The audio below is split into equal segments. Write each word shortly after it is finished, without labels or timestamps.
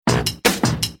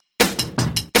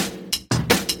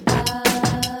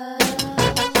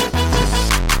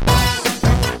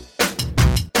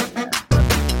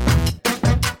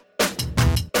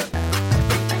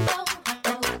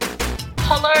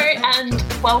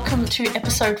welcome to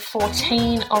episode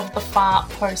 14 of the Far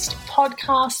Post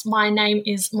podcast. My name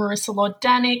is Marissa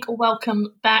Lord-Danik.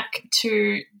 Welcome back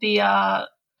to the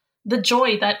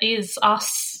joy that is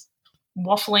us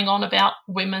waffling on about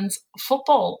women's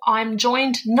football. I'm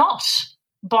joined not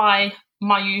by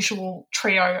my usual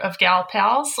trio of gal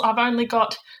pals. I've only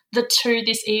got the two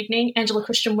this evening, Angela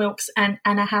Christian-Wilkes and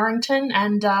Anna Harrington,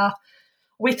 and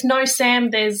with no Sam,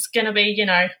 there's going to be,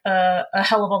 a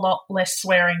hell of a lot less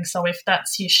swearing. So if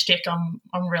that's your shtick,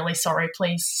 I'm really sorry.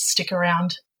 Please stick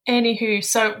around. Anywho,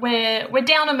 so we're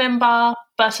down a member,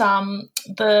 but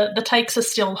the takes are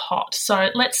still hot. So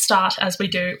let's start, as we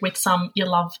do, with some you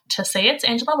love to see it.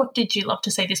 Angela, what did you love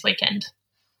to see this weekend?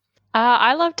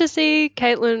 I love to see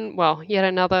Caitlin, yet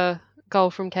another goal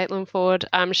from Caitlin Ford.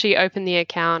 She opened the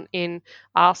account in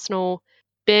Arsenal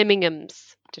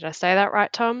Birmingham's. Did I say that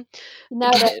right, Tom? No.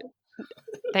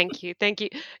 Thank you.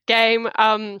 Game.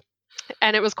 And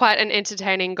it was quite an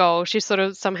entertaining goal. She sort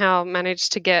of somehow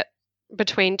managed to get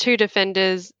between two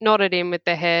defenders, nodded in with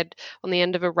the head on the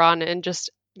end of a run, and just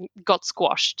got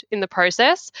squashed in the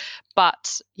process.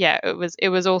 But yeah, it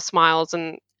was all smiles,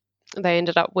 and they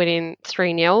ended up winning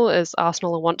 3-0, as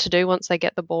Arsenal want to do once they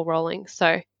get the ball rolling.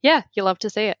 So yeah, you love to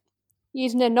see it.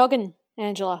 Using a noggin,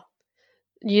 Angela.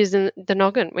 Using the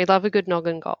noggin. We love a good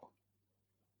noggin goal.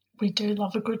 We do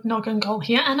love a good noggin goal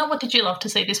here. Anna, what did you love to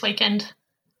see this weekend?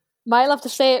 My love to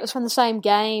see it was from the same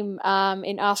game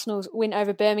in Arsenal's win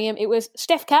over Birmingham. It was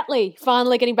Steph Catley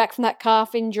finally getting back from that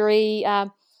calf injury.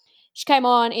 She came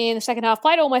on in the second half,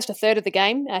 played almost a third of the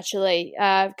game, actually.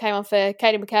 Came on for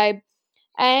Katie McCabe.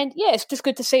 And yeah, it's just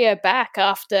good to see her back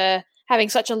after having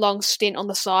such a long stint on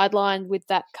the sideline with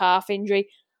that calf injury.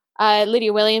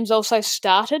 Lydia Williams also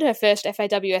started her first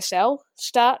FAWSL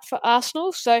start for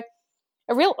Arsenal, so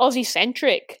a real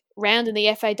Aussie-centric round in the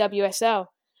FAWSL.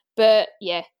 But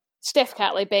yeah, Steph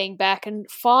Catley being back and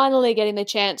finally getting the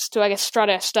chance to, I guess, strut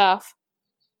her stuff.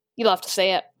 You love to see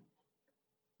it.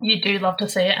 You do love to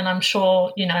see it, and I'm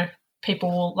sure,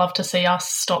 people will love to see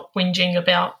us stop whinging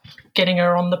about getting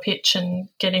her on the pitch and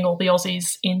getting all the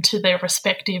Aussies into their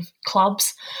respective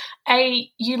clubs.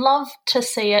 You love to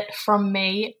see it from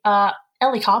me.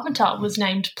 Ellie Carpenter was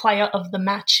named Player of the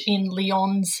Match in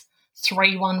Lyon's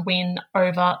 3-1 win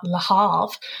over Le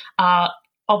Havre.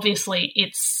 Obviously,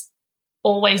 it's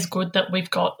always good that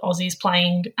we've got Aussies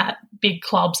playing at big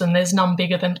clubs, and there's none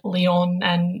bigger than Lyon,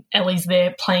 and Ellie's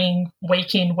there playing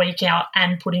week in, week out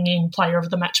and putting in player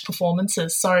of the match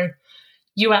performances. So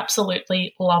you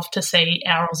absolutely love to see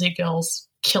our Aussie girls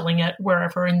killing it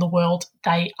wherever in the world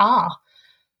they are.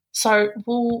 So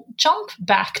we'll jump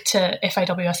back to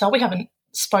FAWSL. We haven't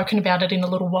spoken about it in a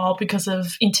little while because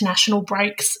of international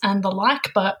breaks and the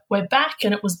like, but we're back,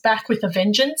 and it was back with a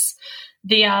vengeance.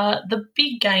 The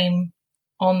big game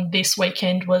on this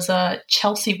weekend was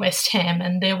Chelsea West Ham,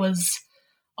 and there was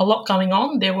a lot going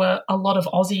on. There were a lot of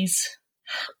Aussies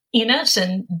in it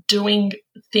and doing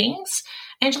things.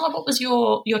 Angela, what was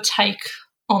your take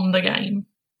on the game?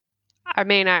 I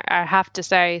mean, I have to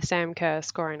say Sam Kerr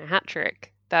scoring a hat-trick.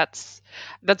 That's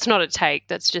not a take.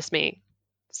 That's just me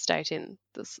stating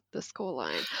the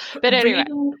scoreline. But anyway,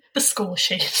 reading the score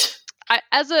sheet. It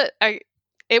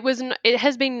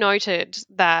has been noted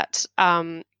that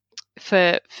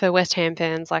for West Ham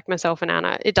fans like myself and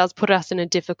Anna, it does put us in a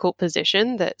difficult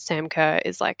position that Sam Kerr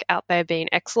is out there being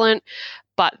excellent,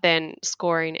 but then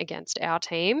scoring against our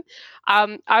team.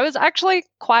 I was actually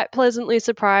quite pleasantly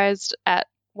surprised at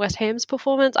West Ham's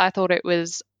performance. I thought it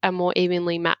was a more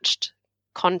evenly matched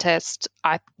contest.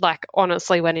 I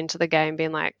honestly went into the game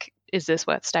being is this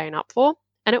worth staying up for?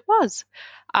 And it was.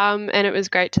 And it was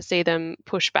great to see them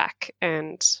push back,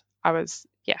 and I was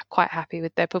quite happy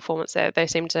with their performance there. They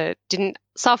didn't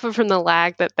suffer from the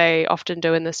lag that they often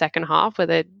do in the second half, where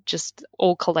they just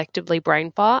all collectively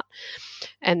brain fart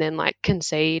and then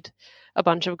concede a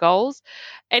bunch of goals.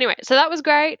 Anyway, so that was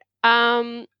great.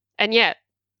 And yeah,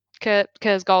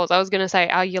 Kerr's goals, I was going to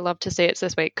say, you love to see it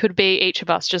this week, could be each of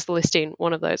us just listing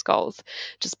one of those goals,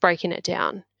 just breaking it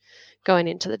down, going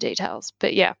into the details.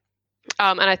 But yeah,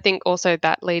 and I think also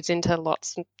that leads into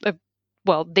lots of,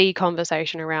 the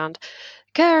conversation around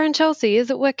Kerr and Chelsea.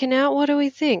 Is it working out? What do we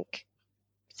think?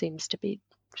 Seems to be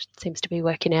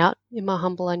working out, in my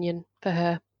humble onion, for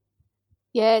her.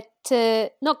 Yeah,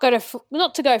 not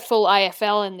to go full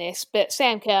AFL in this, but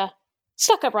Sam Kerr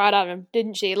stuck up right on him,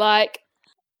 didn't she?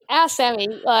 Our Sammy,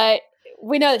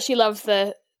 we know that she loves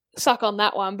the suck on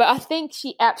that one, but I think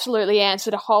she absolutely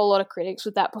answered a whole lot of critics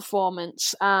with that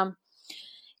performance.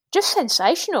 Just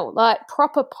sensational,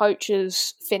 proper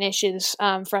poachers finishes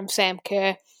from Sam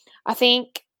Kerr. I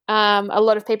think a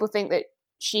lot of people think that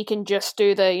she can just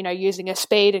do the, using her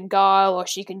speed and guile, or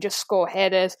she can just score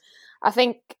headers. I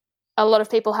think a lot of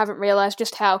people haven't realised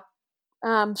just how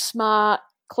smart,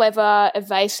 clever,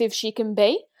 evasive she can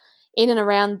be in and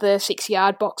around the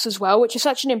 6-yard box as well, which is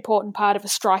such an important part of a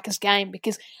striker's game,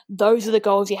 because those are the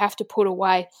goals you have to put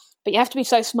away. But you have to be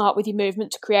so smart with your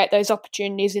movement to create those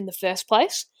opportunities in the first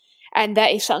place. And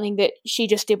that is something that she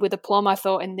just did with aplomb, I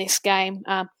thought, in this game.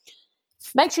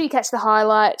 Make sure you catch the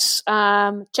highlights.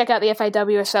 Check out the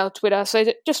FAWSL Twitter. So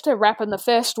just to wrap on the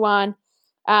first one,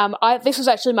 this was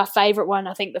actually my favourite one,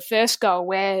 I think, the first goal,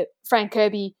 where Fran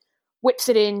Kirby whips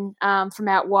it in from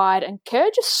out wide, and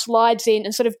Kerr just slides in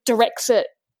and sort of directs it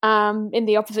in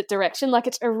the opposite direction. Like,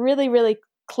 it's a really, really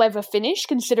clever finish,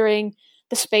 considering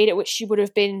the speed at which she would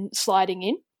have been sliding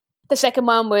in. The second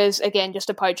one was, again, just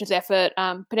a poacher's effort.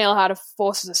 Pernille Harder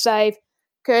forces a save.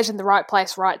 Kerr's in the right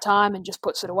place, right time, and just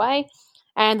puts it away.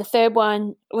 And the third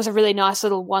one was a really nice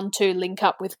little 1-2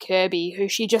 link-up with Kirby, who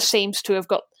she just seems to have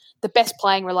got the best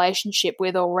playing relationship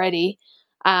with already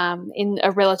in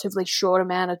a relatively short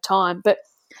amount of time. But,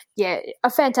 yeah, a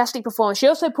fantastic performance. She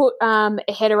also put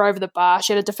a header over the bar.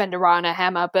 She had a defender right on her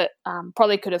hammer, but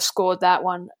probably could have scored that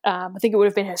one. I think it would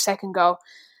have been her second goal.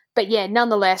 But, yeah,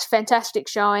 nonetheless, fantastic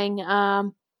showing.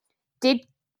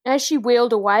 As she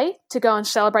wheeled away to go and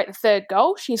celebrate the third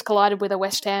goal, she's collided with a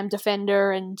West Ham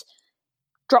defender and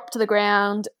dropped to the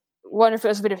ground. Wonder if it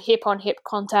was a bit of hip-on-hip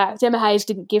contact. Emma Hayes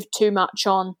didn't give too much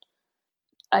on,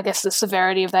 I guess, the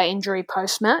severity of that injury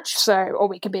post-match, or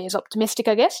we can be as optimistic,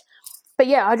 I guess. But,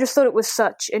 yeah, I just thought it was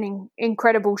such an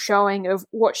incredible showing of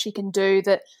what she can do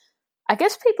that I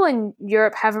guess people in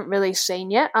Europe haven't really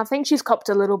seen yet. I think she's copped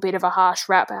a little bit of a harsh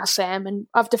rap, our Sam, and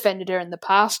I've defended her in the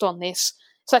past on this.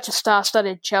 Such a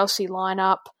star-studded Chelsea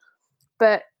lineup.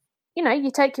 But,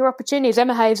 you take your opportunities.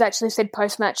 Emma Hayes actually said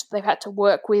post-match that they've had to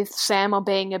work with Sam on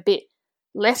being a bit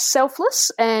less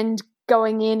selfless and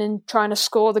going in and trying to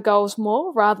score the goals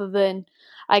more, rather than,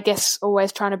 I guess,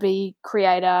 always trying to be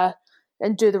creator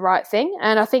and do the right thing.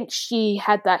 And I think she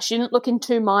had that. She didn't look in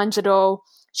two minds at all.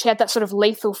 She had that sort of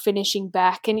lethal finishing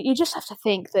back. And you just have to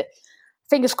think that,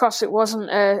 fingers crossed it wasn't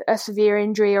a severe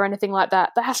injury or anything like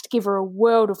that. That has to give her a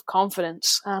world of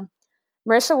confidence.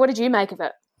 Marissa, what did you make of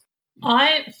it?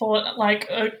 I thought,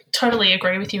 I totally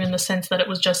agree with you in the sense that it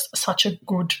was just such a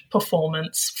good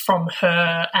performance from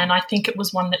her, and I think it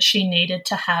was one that she needed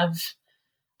to have,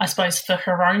 I suppose, for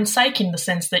her own sake, in the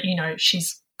sense that,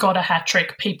 she's got a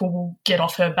hat-trick, people will get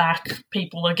off her back,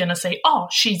 people are going to say, oh,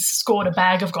 she's scored a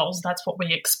bag of goals, that's what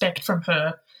we expect from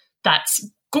her, that's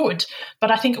good.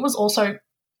 But I think it was also,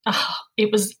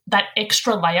 it was that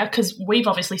extra layer, because we've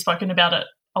obviously spoken about it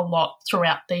a lot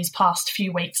throughout these past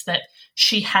few weeks, that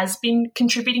she has been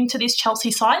contributing to this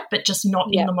Chelsea side, but just not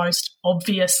in the most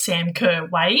obvious Sam Kerr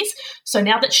ways. So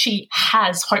now that she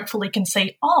has, hopefully can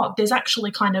see, there's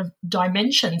actually kind of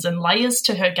dimensions and layers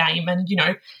to her game. And,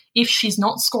 if she's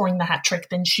not scoring the hat-trick,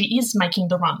 then she is making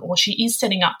the run, or she is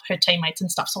setting up her teammates and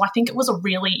stuff. So I think it was a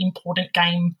really important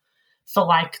game for,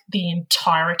 the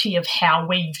entirety of how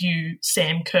we view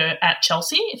Sam Kerr at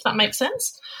Chelsea, if that makes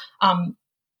sense. And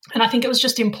I think it was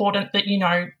just important that,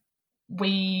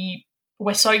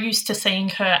 we're so used to seeing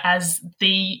her as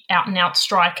the out-and-out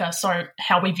striker, so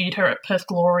how we viewed her at Perth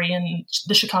Glory and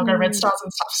the Chicago Red Stars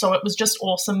and stuff. So it was just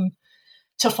awesome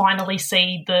to finally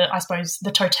see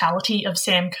the totality of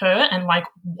Sam Kerr and,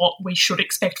 what we should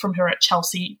expect from her at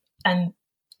Chelsea. And,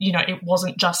 it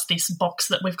wasn't just this box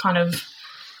that we've kind of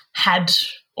had,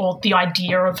 or the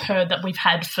idea of her that we've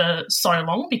had for so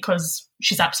long, because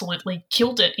she's absolutely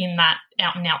killed it in that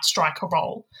out-and-out striker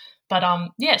role. But,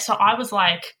 so I was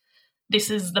like, this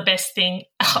is the best thing.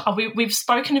 We've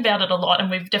spoken about it a lot,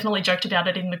 and we've definitely joked about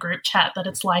it in the group chat, that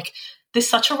it's there's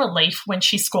such a relief when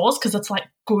she scores, because it's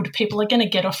good, people are going to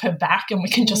get off her back and we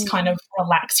can just kind of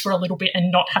relax for a little bit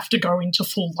and not have to go into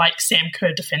full Sam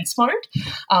Kerr defence mode.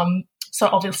 So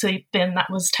obviously then that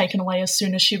was taken away as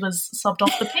soon as she was subbed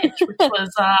off the pitch, which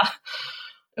was,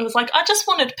 it was I just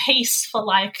wanted peace for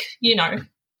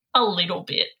a little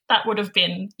bit. That would have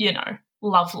been,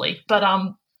 lovely. But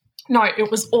no,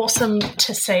 it was awesome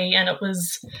to see, and it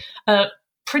was a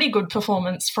pretty good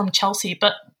performance from Chelsea.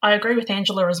 But I agree with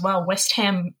Angela as well. West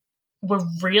Ham were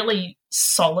really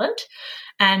solid,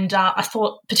 and I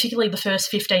thought particularly the first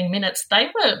 15 minutes, they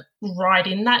were right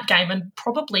in that game and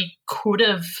probably could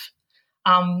have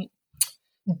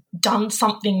done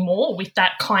something more with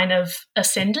that kind of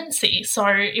ascendancy. So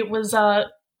it was, I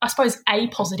suppose, a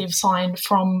positive sign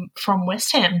from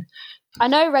West Ham. I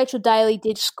know Rachel Daly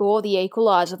did score the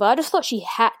equaliser, but I just thought she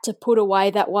had to put away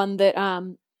that one that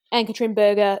Ann-Katrin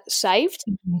Berger saved,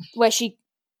 where she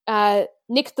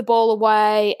nicked the ball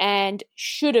away and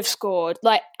should have scored.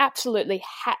 Like, absolutely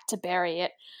had to bury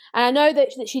it. And I know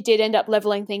that she did end up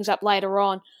levelling things up later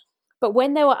on, but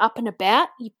when they were up and about,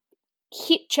 you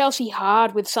hit Chelsea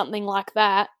hard with something like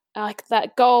that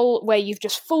goal where you've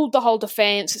just fooled the whole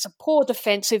defence. It's a poor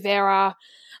defensive error.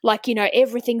 Like,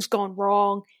 everything's gone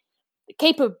wrong. The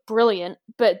keeper, brilliant,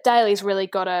 but Daly's really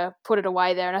got to put it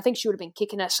away there, and I think she would have been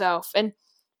kicking herself. And,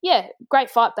 yeah,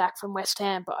 great fight back from West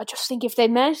Ham, but I just think if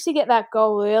they'd managed to get that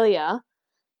goal earlier,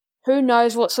 who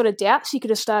knows what sort of doubts you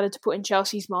could have started to put in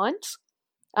Chelsea's minds.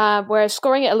 Whereas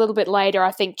scoring it a little bit later,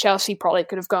 I think Chelsea probably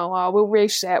could have gone, we'll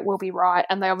reset, we'll be right,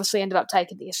 and they obviously ended up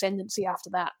taking the ascendancy after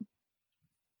that.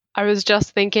 I was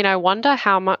just thinking, I wonder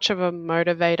how much of a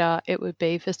motivator it would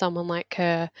be for someone like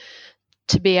her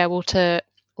to be able to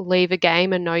leave a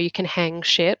game and know you can hang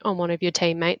shit on one of your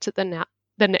teammates at the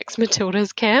next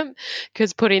Matildas camp,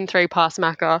 because put in 3 past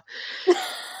Macca,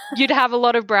 you'd have a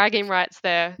lot of bragging rights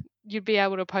there. You'd be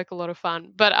able to poke a lot of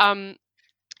fun. But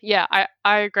yeah,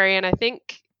 I agree, and I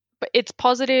think it's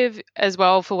positive as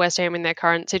well for West Ham in their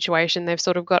current situation. They've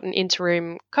sort of got an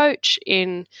interim coach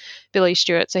in Billy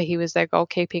Stewart, so he was their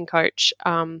goalkeeping coach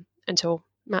until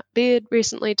Matt Beard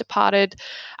recently departed.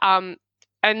 And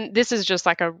this is just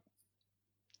like a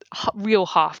real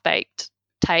half-baked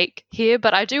take here,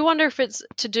 but I do wonder if it's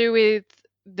to do with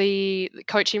the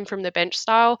coaching from the bench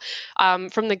style.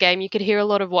 From the game, you could hear a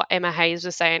lot of what Emma Hayes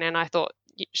was saying, and I thought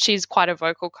she's quite a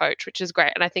vocal coach, which is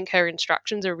great, and I think her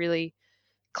instructions are really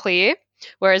clear,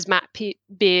 whereas Matt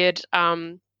Beard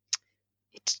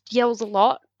yells a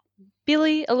lot.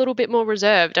 Billy a little bit more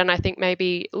reserved, and I think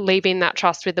maybe leaving that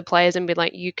trust with the players and be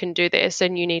like, you can do this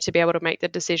and you need to be able to make the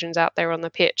decisions out there on the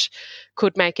pitch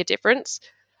could make a difference.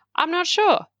 I'm not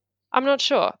sure,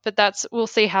 but we'll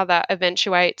see how that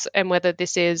eventuates and whether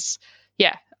this is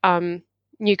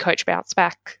new coach bounce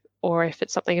back or if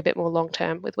it's something a bit more long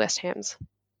term with West Ham's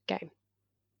game.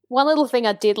 One little thing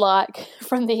I did like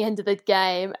from the end of the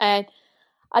game, and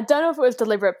I don't know if it was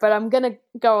deliberate, but I'm going to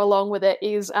go along with it,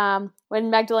 is when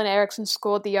Magdalena Eriksson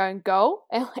scored the own goal,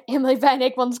 Emily Van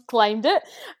Egmond's claimed it,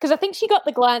 because I think she got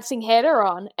the glancing header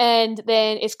on, and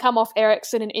then it's come off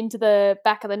Eriksson and into the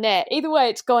back of the net. Either way,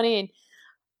 it's gone in.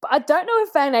 But I don't know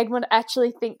if Van Egmond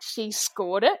actually thinks she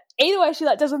scored it. Either way, she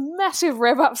does a massive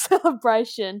rev-up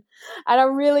celebration, and I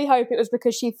really hope it was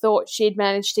because she thought she'd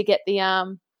managed to get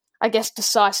the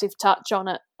decisive touch on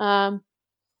it.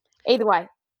 Either way,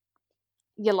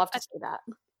 you love to see that.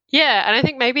 Yeah, and I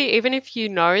think maybe even if you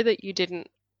know that you didn't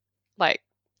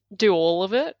do all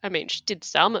of it, I mean, she did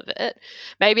some of it,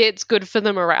 maybe it's good for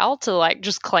the morale to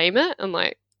just claim it and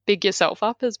big yourself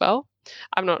up as well.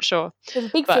 I'm not sure. There's a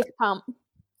big fist pump.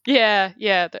 Yeah.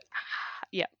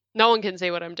 No one can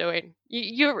see what I'm doing.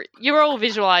 You're all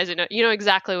visualizing it. You know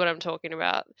exactly what I'm talking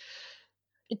about.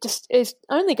 It just is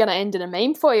only going to end in a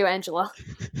meme for you, Angela.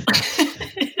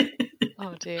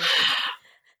 Oh, dear.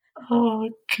 Oh,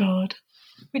 God.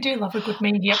 We do love a good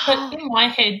media. But in my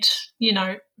head,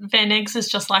 Van Eggs is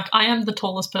just I am the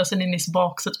tallest person in this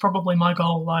box. It's probably my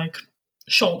goal,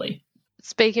 surely.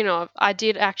 Speaking of, I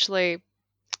did actually,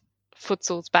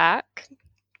 futsal's back.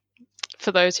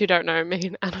 For those who don't know, me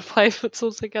and Anna play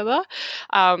futsal together.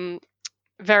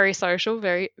 Very social,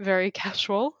 very, very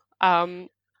casual.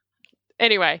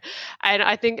 Anyway, and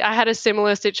I think I had a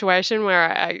similar situation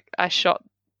where I shot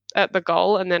at the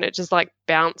goal and then it just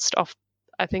bounced off.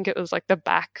 I think it was the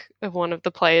back of one of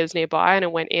the players nearby and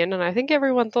it went in, and I think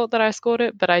everyone thought that I scored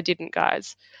it, but I didn't,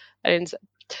 guys. I didn't.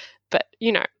 But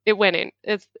it went in.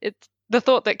 It's the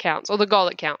thought that counts, or the goal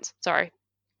that counts. Sorry.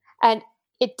 And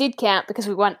it did count because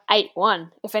we won 8-1.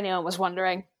 If anyone was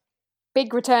wondering,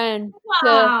 big return.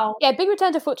 Wow. Big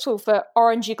return to futsal for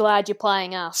Orange. You're glad you're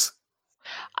playing us.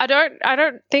 I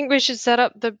don't think we should set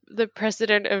up the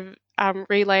precedent of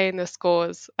relaying the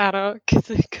scores, Anna, because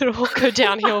it could all go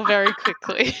downhill very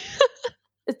quickly.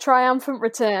 A triumphant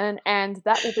return, and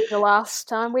that will be the last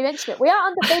time we mention it. We are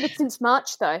undefeated since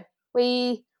March, though.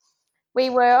 We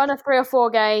were on a 3 or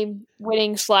 4 game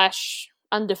winning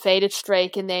 / undefeated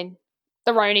streak, and then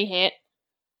the Roni hit.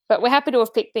 But we're happy to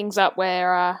have picked things up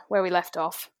where we left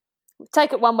off.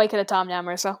 Take it 1 week at a time now,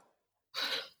 Marissa.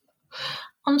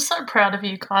 I'm so proud of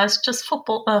you guys. Just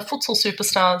futsal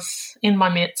superstars in my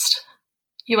midst.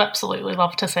 You absolutely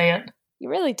love to see it. You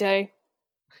really do.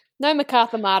 No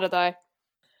MacArthur Martyr, though.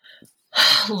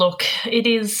 Look, it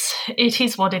is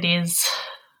what it is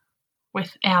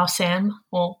with our Sam.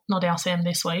 Well, not our Sam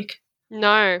this week.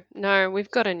 No,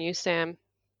 we've got a new Sam.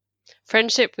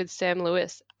 Friendship with Sam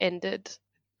Lewis ended.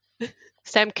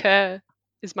 Sam Kerr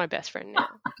is my best friend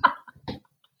now.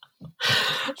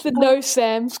 It's the No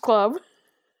Sam's Club.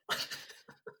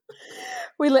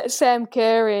 We let Sam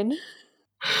Kerr in.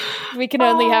 We can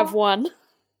only have one.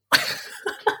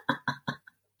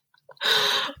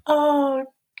 Oh,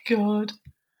 God.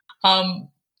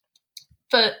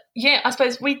 But, yeah, I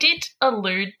suppose we did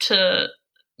allude to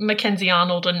Mackenzie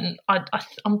Arnold, and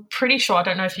I'm pretty sure, I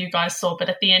don't know if you guys saw, but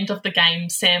at the end of the game,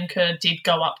 Sam Kerr did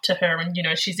go up to her and,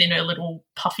 she's in her little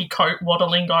puffy coat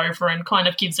waddling over and kind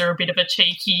of gives her a bit of a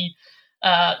cheeky,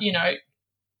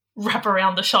 wrap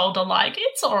around the shoulder like,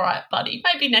 it's all right, buddy.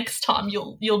 Maybe next time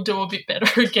you'll do a bit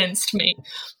better against me.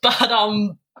 But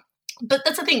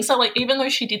that's the thing. So, like, even though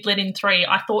she did let in 3,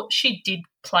 I thought she did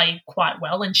play quite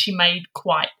well and she made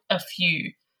quite a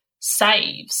few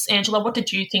saves. Angela, what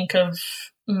did you think of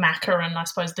Macca and I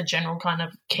suppose the general kind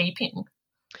of keeping?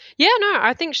 Yeah, no,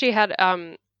 I think she had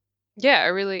a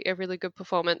really good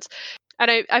performance.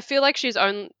 And I feel like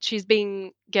she's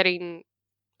been getting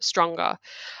stronger.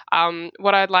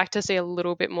 What I'd like to see a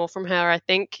little bit more from her, I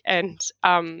think, and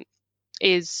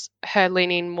is her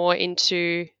leaning more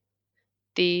into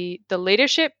the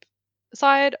leadership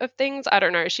side of things. I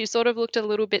don't know. She sort of looked a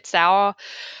little bit sour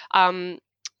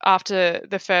after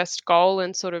the first goal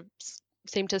and sort of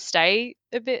seemed to stay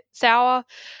a bit sour.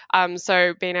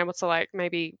 So being able to like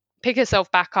maybe pick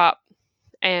herself back up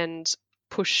and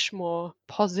push more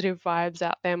positive vibes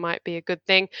out there might be a good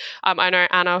thing. I know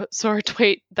Anna saw a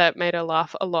tweet that made her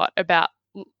laugh a lot about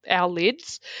our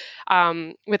Lids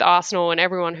with Arsenal, and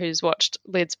everyone who's watched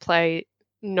Lids play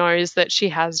knows that she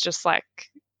has just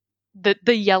like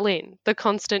the yelling, the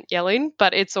constant yelling,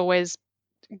 but it's always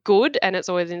good and it's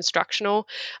always instructional.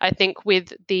 I think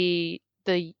with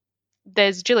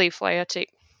there's Gilly Flaherty.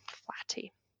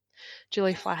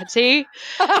 Gilly Flaherty.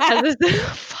 Far out.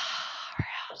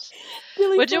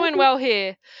 We're doing well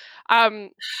here.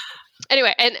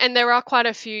 Anyway, and there are quite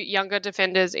a few younger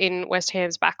defenders in West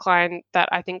Ham's backline that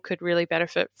I think could really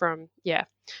benefit from,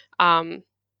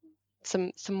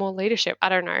 some more leadership. I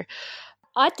don't know.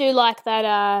 I do like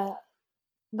that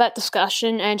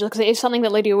discussion, Angela, because it is something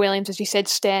that Lydia Williams, as you said,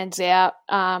 stands out.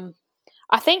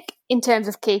 I think in terms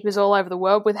of keepers all over the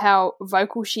world with how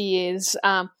vocal she is,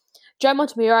 Joe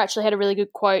Montemurro actually had a really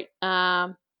good quote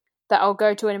that I'll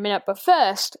go to in a minute. But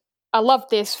first, I love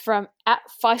this from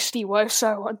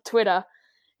 @FeistyWoso on Twitter,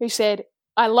 who said,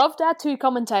 "I loved our 2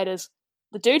 commentators,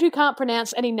 the dude who can't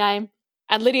pronounce any name,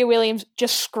 and Lydia Williams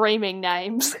just screaming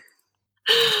names."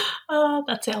 Oh,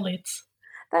 that's our Lids.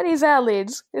 That is our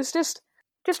Lids. It's just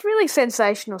really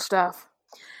sensational stuff.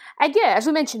 And yeah, as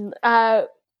we mentioned,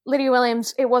 Lydia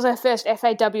Williams, it was her first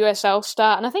FAWSL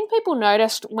start, and I think people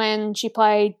noticed when she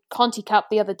played Conti Cup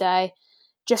the other day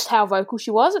just how vocal she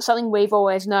was. It's something we've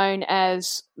always known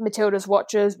as Matilda's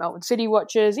watchers, Melbourne City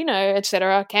watchers,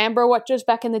 etc., Canberra watchers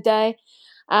back in the day.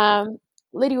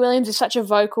 Lydia Williams is such a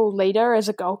vocal leader as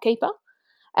a goalkeeper,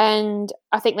 and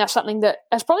I think that's something that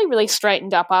has probably really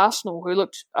straightened up Arsenal, who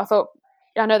looked,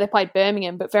 I know they played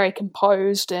Birmingham, but very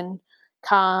composed and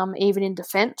calm, even in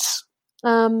defence,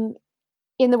 in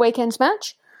the weekend's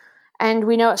match. And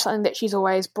we know it's something that she's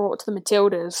always brought to the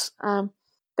Matildas.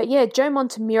 But yeah, Joe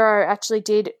Montemurro actually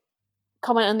did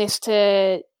comment on this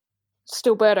to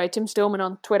Tim Stillman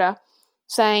on Twitter,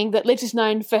 saying that Lids is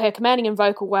known for her commanding and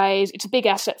vocal ways. It's a big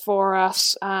asset for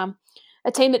us. A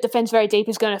team that defends very deep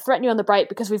is going to threaten you on the break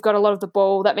because we've got a lot of the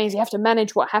ball. That means you have to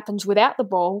manage what happens without the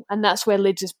ball, and that's where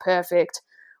Lids is perfect.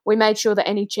 We made sure that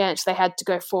any chance they had to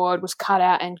go forward was cut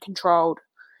out and controlled.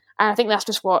 And I think that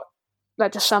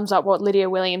just sums up what Lydia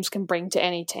Williams can bring to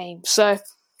any team. So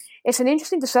it's an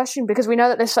interesting discussion because we know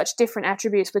that there's such different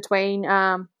attributes between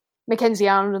Mackenzie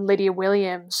Arnold and Lydia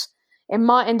Williams. It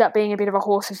might end up being a bit of a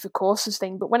horses for courses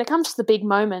thing, but when it comes to the big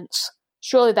moments,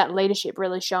 surely that leadership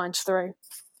really shines through.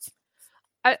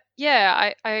 I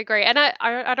agree. And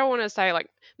I don't want to say like,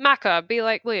 Macca, be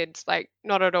like Lids, like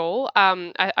not at all.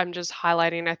 I'm just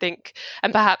highlighting, I think,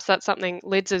 and perhaps that's something.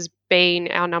 Lids has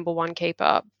been our number 1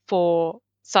 keeper for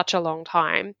such a long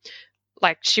time.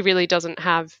 Like she really doesn't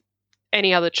have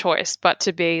any other choice but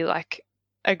to be like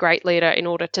a great leader in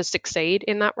order to succeed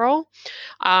in that role.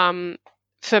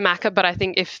 For Macca, but I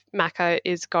think if Macca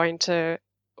is going to,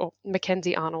 or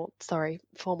Mackenzie Arnold,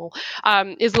 formal,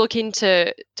 is looking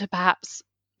to perhaps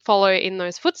follow in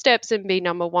those footsteps and be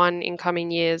number 1 in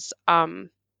coming years,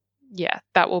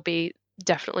 that will be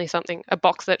definitely a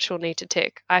box that she'll need to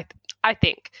tick. I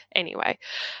think anyway,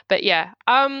 but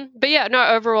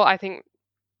overall, I think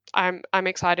I'm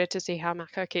excited to see how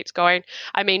Macca keeps going.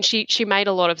 I mean, she made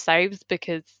a lot of saves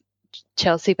because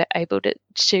Chelsea were able to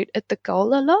shoot at the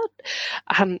goal a lot.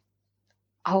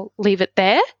 I'll leave it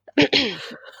there.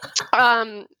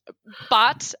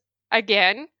 But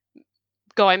again,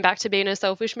 going back to being a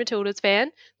selfish Matildas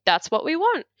fan, that's what we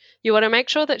want. You want to make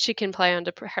sure that she can play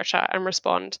under pressure and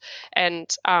respond. And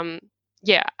I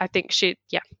think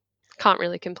can't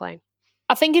really complain.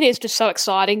 I think it is just so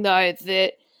exciting, though,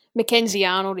 that Mackenzie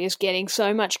Arnold is getting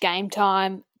so much game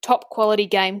time, top quality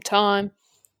game time,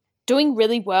 doing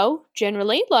really well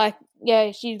generally. Like,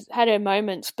 yeah, she's had her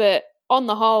moments, but on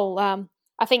the whole,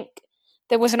 I think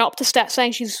there was an Opta stat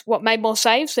saying she's made more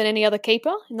saves than any other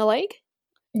keeper in the league.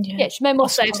 Yeah, she made more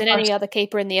saves than any other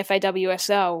keeper in the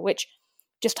FAWSL, which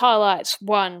just highlights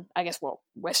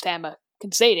West Ham are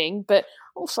conceding, but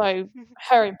also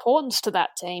her importance to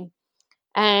that team.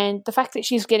 And the fact that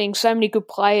she's getting so many good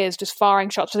players just firing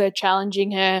shots at her,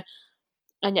 challenging her,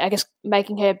 and I guess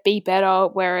making her be better,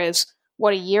 whereas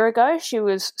a year ago she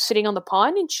was sitting on the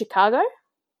pine in Chicago,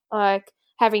 like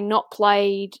having not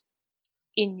played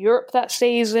in Europe that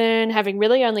season, having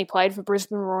really only played for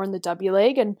Brisbane Roar in the W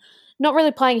League, and not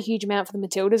really playing a huge amount for the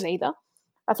Matildas either.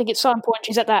 I think it's so important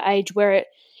she's at that age where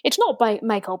it's not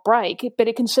make or break, but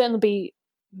it can certainly be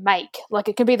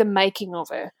it can be the making of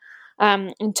her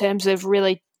in terms of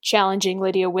really challenging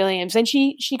Lydia Williams. And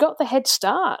she got the head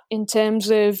start in terms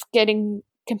of getting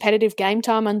competitive game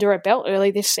time under her belt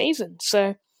early this season.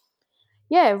 So,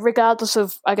 yeah, regardless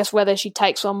of, I guess, whether she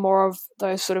takes on more of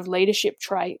those sort of leadership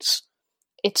traits,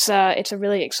 it's a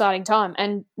really exciting time.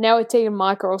 And now with Tegan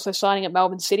Micah also signing at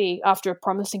Melbourne City after a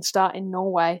promising start in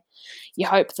Norway, you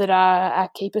hope that our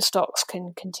keeper stocks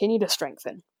can continue to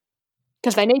strengthen,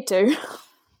 because they need to.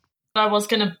 I was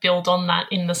going to build on that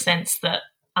in the sense that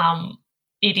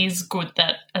it is good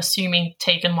that, assuming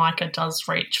Tegan Micah does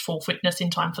reach full fitness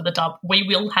in time for the dub, we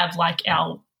will have like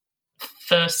our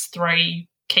first three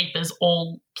keepers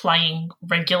all playing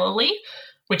regularly,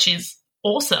 which is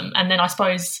awesome. And then I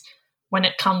suppose when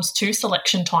it comes to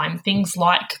selection time, things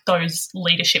like those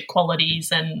leadership qualities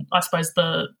and I suppose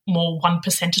the more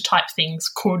 1%er type things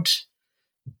could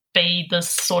be the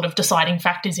sort of deciding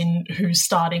factors in who's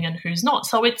starting and who's not.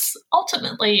 So it's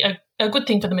ultimately a good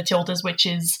thing for the Matildas, which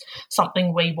is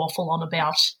something we waffle on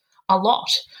about a lot.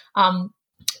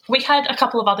 We had a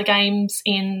couple of other games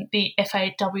in the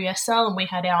FAWSL and we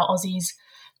had our Aussies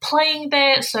playing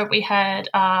there. So we had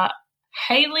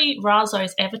Hayley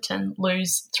Raso's Everton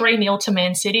lose 3-0 to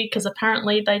Man City because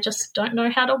apparently they just don't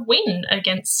know how to win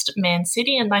against Man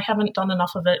City and they haven't done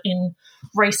enough of it in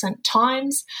recent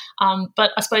times.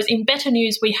 But I suppose in better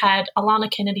news, we had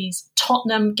Alana Kennedy's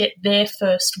Tottenham get their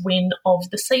first win of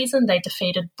the season. They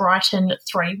defeated Brighton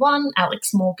 3-1. Alex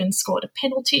Morgan scored a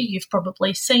penalty. You've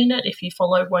probably seen it if you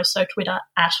follow WOSO Twitter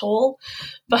at all.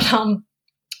 But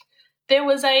there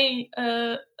was a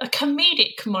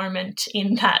comedic moment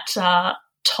in that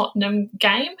Tottenham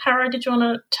game. Hara, did you want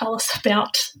to tell us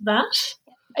about that?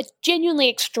 A genuinely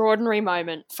extraordinary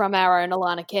moment from our own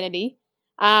Alana Kennedy.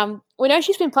 We know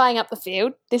she's been playing up the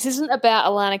field. This isn't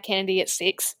about Alana Kennedy at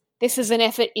 6. This is an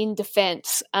effort in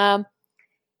defence. I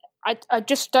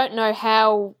just don't know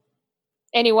how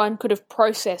anyone could have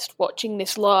processed watching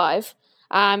this live.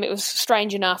 It was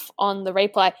strange enough on the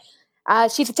replay.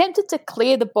 She's attempted to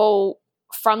clear the ball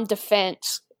from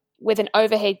defence with an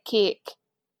overhead kick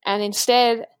and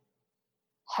instead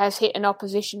has hit an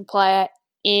opposition player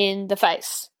in the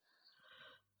face.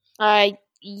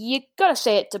 You got to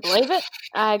see it to believe it.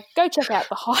 Go check out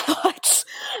the highlights.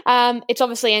 It's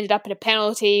obviously ended up in a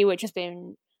penalty, which has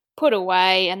been put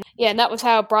away. And that was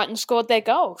how Brighton scored their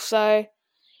goal. So,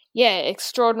 yeah,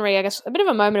 extraordinary. I guess a bit of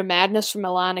a moment of madness from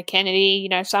Alana Kennedy. You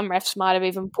know, some refs might have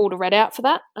even pulled a red out for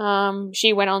that.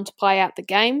 She went on to play out the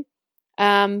game.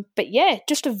 But yeah,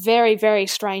 just a very, very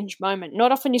strange moment.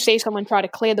 Not often you see someone try to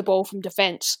clear the ball from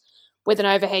defence with an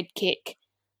overhead kick.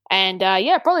 And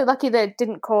probably lucky that it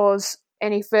didn't cause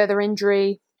any further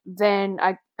injury than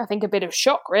I think a bit of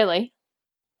shock, really.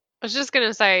 I was just going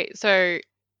to say, so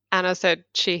Anna said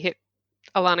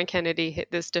Alana Kennedy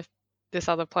hit this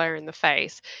other player in the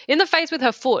face with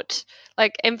her foot,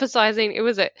 like emphasising it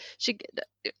was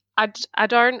I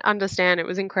don't understand. It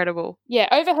was incredible. Yeah,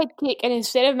 overhead kick, and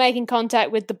instead of making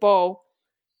contact with the ball,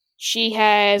 she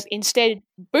has instead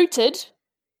booted,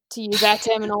 to use our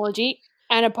terminology,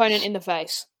 an opponent in the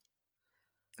face.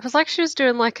 It was like she was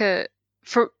doing like a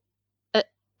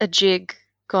jig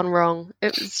gone wrong.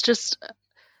 It was just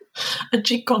a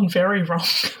jig gone very wrong.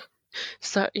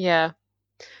 So, yeah.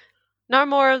 No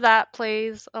more of that,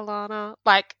 please, Alana.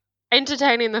 Like,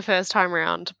 entertaining the first time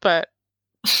round, but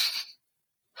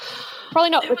probably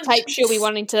not the tape she'll be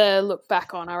wanting to look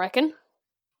back on, I reckon.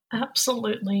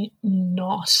 Absolutely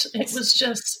not. It was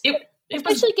just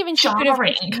especially given she could have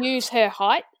used her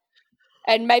height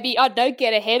and maybe, I don't know,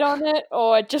 get a head on it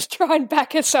or just try and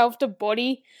back herself to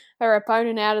body her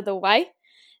opponent out of the way.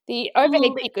 The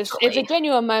overhead kick is a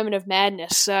genuine moment of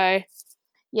madness. So,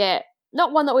 yeah,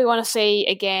 not one that we want to see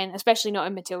again, especially not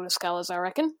in Matilda's colours, I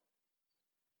reckon.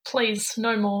 Please,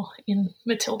 no more in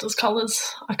Matilda's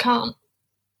colours. I can't.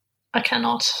 I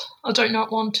cannot. I do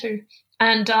not want to.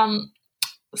 And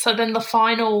so then the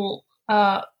final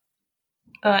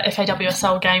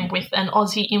FAWSL game with an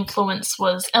Aussie influence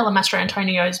was Ella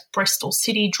Mastrantonio's Bristol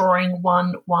City drawing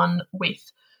 1-1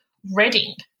 with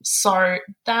Reading. So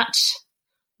that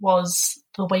was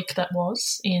the week that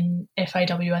was in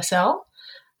FAWSL.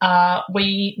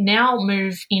 We now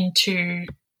move into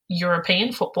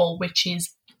European football, which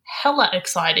is hella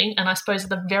exciting. And I suppose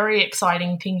the very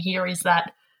exciting thing here is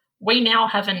that we now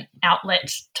have an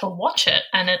outlet to watch it,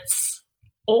 and it's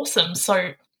awesome.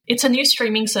 So it's a new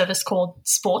streaming service called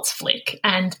Sportsflick,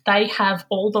 and they have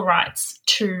all the rights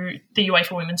to the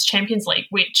UEFA Women's Champions League,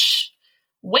 which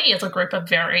we as a group are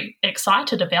very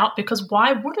excited about, because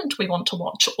why wouldn't we want to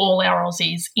watch all our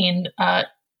Aussies in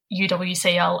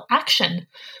UWCL action?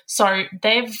 So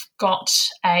they've got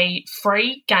a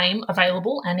free game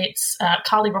available, and it's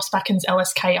Carly Rosbachen's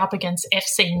LSK up against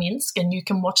FC Minsk, and you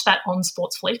can watch that on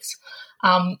Sportsflix.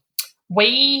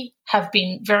 We have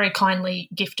been very kindly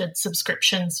gifted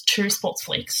subscriptions to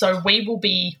Sportsflix, so we will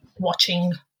be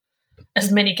watching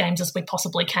as many games as we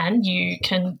possibly can. You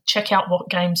can check out what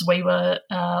games we were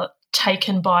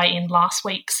taken by in last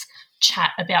week's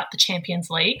chat about the Champions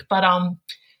League, but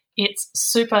it's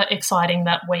super exciting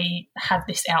that we have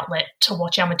this outlet to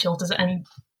watch our Matildas and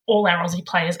all our Aussie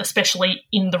players, especially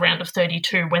in the round of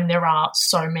 32 when there are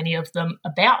so many of them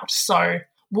about. So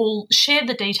we'll share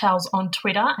the details on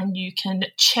Twitter and you can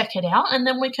check it out, and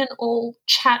then we can all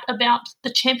chat about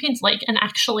the Champions League and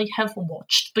actually have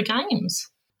watched the games.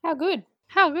 How good.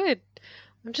 How good.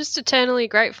 I'm just eternally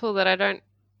grateful that I don't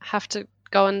have to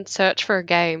go and search for a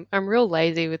game. I'm real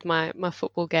lazy with my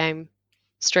football game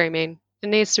streaming. It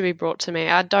needs to be brought to me.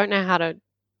 I don't know how to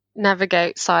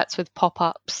navigate sites with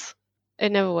pop-ups.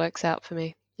 It never works out for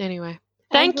me. Anyway,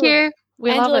 thank you.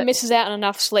 Angela misses out on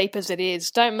enough sleep as it is.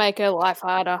 Don't make her life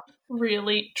harder.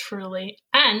 Really, truly.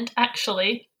 And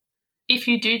actually, if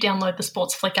you do download the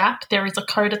Sportsflick app, there is a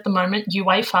code at the moment,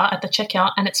 UEFA, at the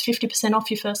checkout, and it's 50% off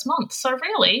your first month. So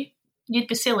really, you'd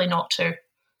be silly not to.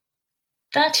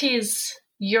 That is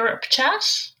Europe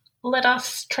chat. Let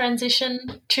us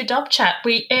transition to Dub chat.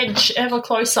 We edge ever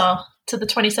closer to the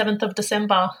 27th of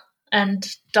December and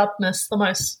Dubmas, the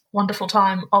most wonderful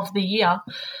time of the year.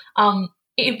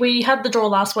 We had the draw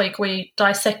last week. We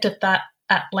dissected that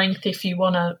at length. If you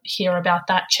want to hear about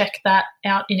that, check that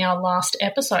out in our last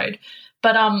episode.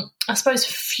 But I suppose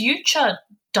future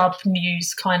Dub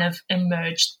news kind of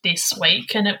emerged this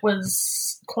week, and it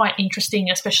was quite interesting,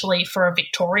 especially for a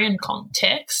Victorian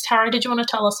context. Harry, did you want to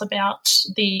tell us about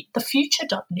the future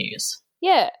Dub news?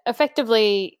 Yeah,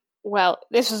 effectively, well,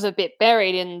 this was a bit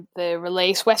buried in the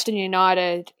release. Western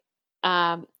United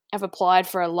have applied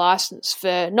for a licence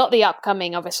for not the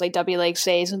upcoming, obviously, W League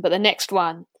season, but the next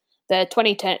one, the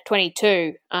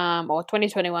 2022 or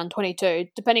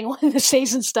 2021-22, depending on when the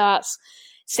season starts,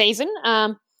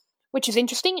 which is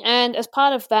interesting. And as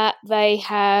part of that, they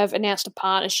have announced a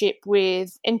partnership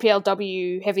with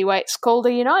NPLW heavyweights Calder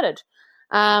United.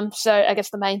 So I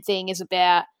guess the main thing is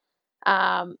about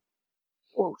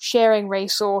sharing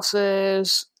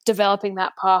resources, developing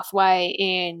that pathway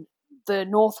in the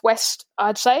northwest,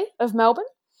 I'd say, of Melbourne.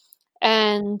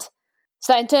 And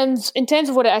so in terms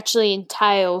of what it actually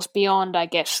entails beyond, I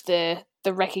guess, the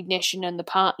recognition and the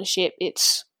partnership,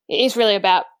 it is really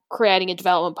about creating a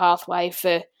development pathway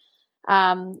for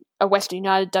a Western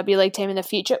United W League team in the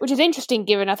future, which is interesting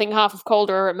given I think half of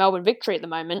Calder are at Melbourne Victory at the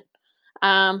moment.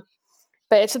 But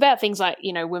it's about things like,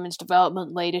 women's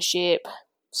development, leadership,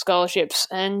 scholarships,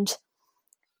 and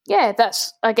yeah,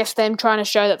 that's, I guess, them trying to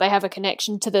show that they have a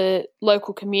connection to the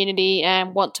local community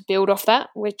and want to build off that,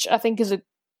 which I think is a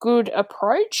good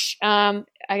approach. I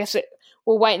guess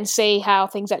we'll wait and see how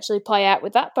things actually play out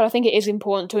with that, but I think it is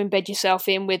important to embed yourself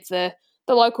in with the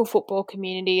local football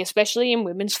community, especially in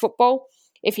women's football.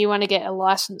 If you want to get a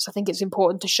license, I think it's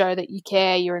important to show that you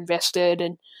care, you're invested,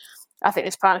 and I think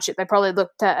this partnership they probably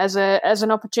looked at as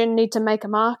an opportunity to make a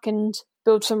mark and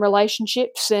build some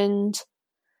relationships. And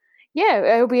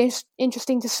yeah, it'll be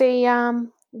interesting to see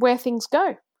where things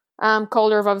go.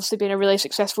 Calder have obviously been a really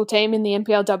successful team in the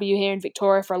NPLW here in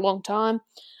Victoria for a long time.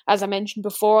 As I mentioned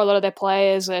before, a lot of their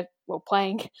players are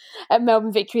playing at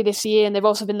Melbourne Victory this year, and they've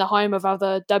also been the home of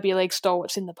other W League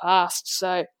stalwarts in the past.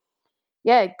 So,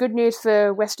 yeah, good news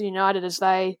for Western United as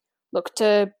they look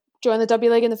to join the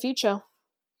W League in the future.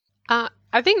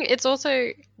 I think it's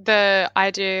also the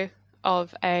idea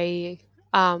of a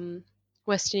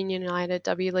Western United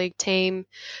W League team.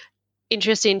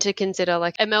 Interesting to consider,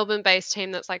 like a Melbourne-based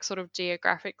team that's like sort of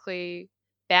geographically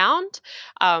bound.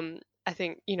 I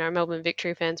think, Melbourne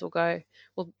Victory fans will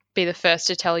be the first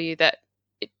to tell you that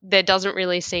there doesn't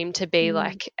really seem to be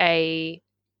like a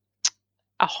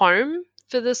home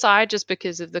for the side, just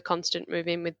because of the constant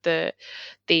moving with the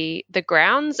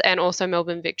grounds, and also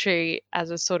Melbourne Victory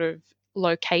as a sort of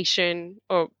location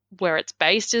or where it's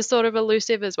based is sort of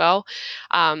elusive as well.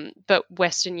 But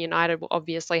Western United will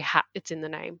obviously it's in the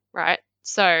name, right?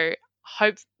 So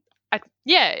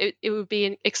it would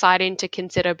be exciting to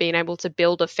consider being able to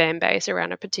build a fan base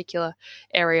around a particular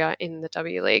area in the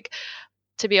W League.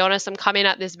 To be honest, I'm coming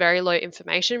at this very low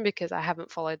information because I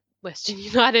haven't followed Western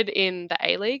United in the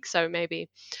A-League. So maybe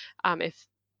if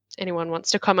anyone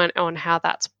wants to comment on how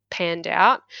that's panned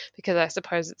out, because I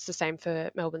suppose it's the same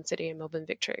for Melbourne City and Melbourne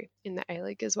Victory in the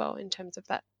A-League as well, in terms of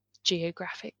that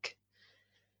geographic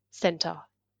centre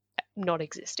not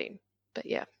existing. But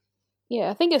yeah. Yeah,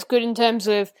 I think it's good in terms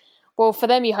of, well, for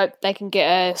them, you hope they can get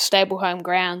a stable home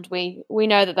ground. We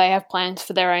know that they have plans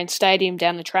for their own stadium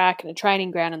down the track and a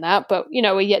training ground and that, but,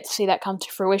 we're yet to see that come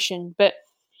to fruition. But,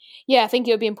 yeah, I think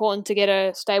it would be important to get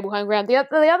a stable home ground. The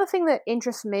other thing that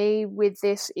interests me with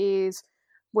this is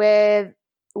where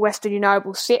Western United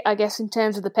will sit, I guess, in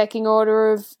terms of the pecking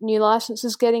order of new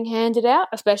licenses getting handed out,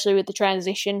 especially with the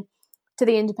transition to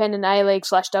the independent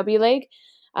A-League/W League.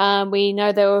 We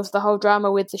know there was the whole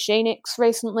drama with the Phoenix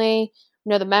recently.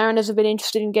 The Mariners have been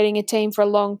interested in getting a team for a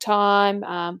long time.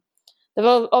 They've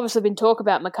obviously been talk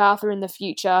about MacArthur in the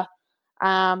future.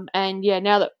 Now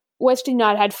that Western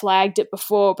United had flagged it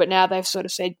before, but now they've sort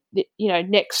of said that,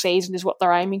 next season is what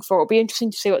they're aiming for. It'll be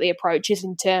interesting to see what the approach is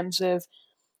in terms of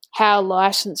how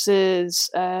licenses,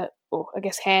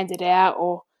 handed out,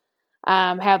 or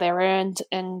how they're earned,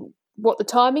 and what the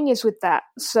timing is with that.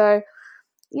 So,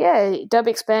 yeah, dub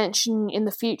expansion in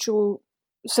the future will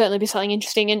certainly be something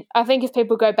interesting. And I think if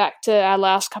people go back to our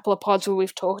last couple of pods where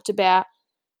we've talked about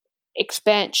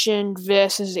expansion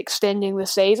versus extending the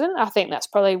season, I think that's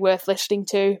probably worth listening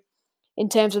to in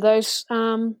terms of those,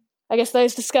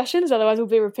 those discussions. Otherwise, we'll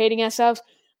be repeating ourselves.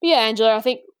 But yeah, Angela, I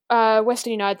think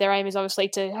Western United, their aim is obviously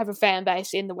to have a fan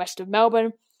base in the west of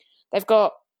Melbourne. They've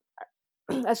got,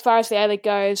 as far as the A-League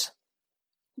goes,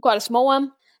 quite a small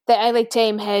one. The A-League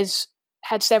team has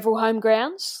had several home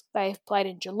grounds. They've played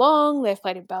in Geelong, they've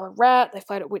played in Ballarat, they've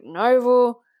played at Whitten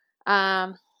Oval.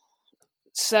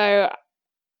 So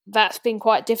that's been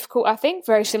quite difficult, I think.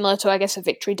 Very similar to, a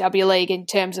Victory W League in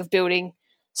terms of building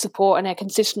support and a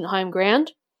consistent home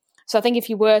ground. So I think if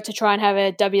you were to try and have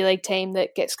a W League team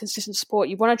that gets consistent support,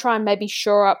 you want to try and maybe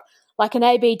shore up like an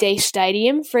ABD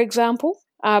stadium, for example,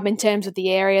 in terms of the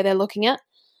area they're looking at,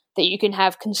 that you can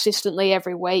have consistently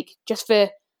every week, just for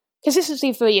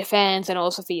consistency for your fans and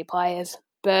also for your players.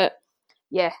 But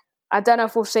yeah, I don't know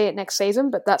if we'll see it next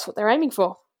season, but that's what they're aiming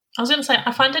for. I was going to say,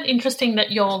 I find it interesting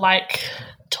that you're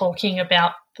talking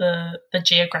about the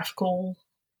geographical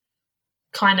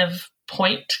kind of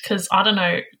point, because I don't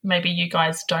know, maybe you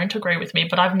guys don't agree with me,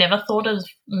 but I've never thought of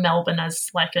Melbourne as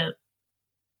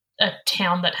a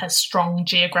town that has strong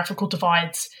geographical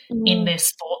divides in their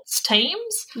sports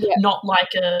teams. Yeah. Not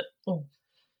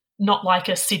like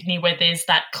a Sydney where there's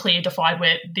that clear divide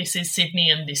where this is Sydney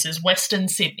and this is Western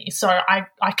Sydney. So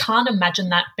I can't imagine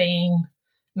that being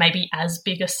maybe as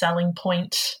big a selling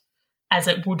point as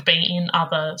it would be in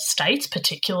other states,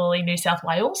 particularly New South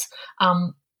Wales.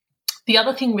 The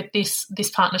other thing with this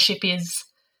partnership is,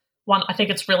 one, I think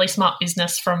it's really smart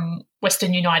business from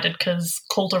Western United, because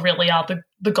Calder really are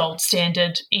the gold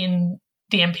standard in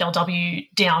the NPLW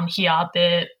down here.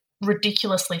 They're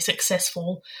ridiculously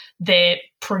successful. They're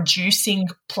producing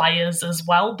players as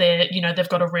well. They've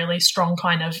got a really strong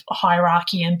kind of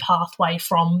hierarchy and pathway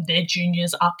from their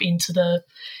juniors up into the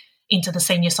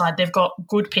senior side. They've got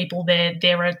good people there.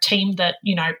 They're a team that,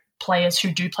 players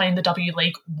who do play in the W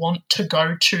League want to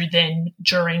go to then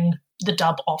during the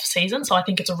dub off season. So I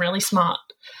think it's a really smart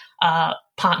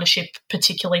partnership,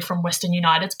 particularly from Western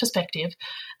United's perspective.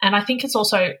 And I think it's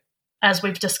also, as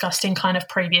we've discussed in kind of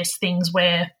previous things,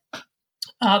 where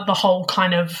the whole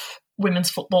kind of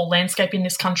women's football landscape in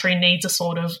this country needs a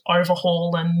sort of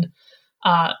overhaul and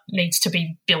needs to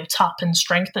be built up and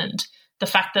strengthened. The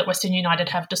fact that Western United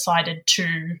have decided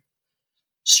to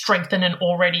strengthen an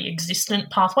already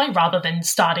existent pathway rather than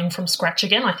starting from scratch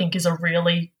again, I think is a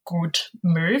really good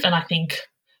move. And I think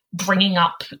bringing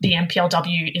up the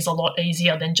NPLW is a lot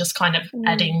easier than just kind of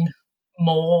adding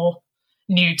more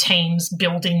new teams,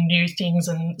 building new things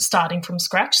and starting from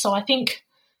scratch. So I think,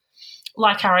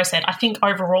 like Harry said, I think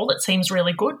overall it seems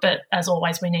really good, but as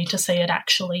always, we need to see it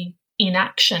actually in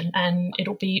action, and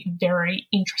it'll be very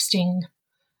interesting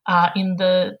in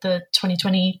the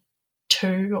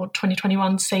 2022 or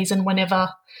 2021 season whenever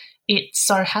it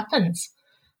so happens.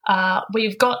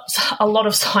 We've got a lot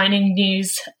of signing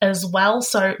news as well.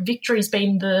 So Victory's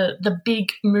been the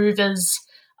big movers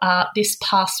this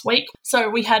past week. So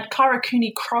we had Kyra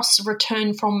Cooney-Cross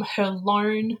return from her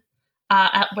loan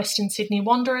at Western Sydney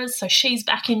Wanderers. So she's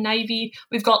back in Navy.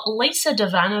 We've got Lisa De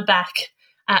Vanna back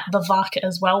at the VUC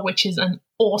as well, which is an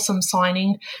awesome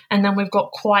signing. And then we've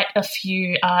got quite a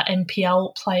few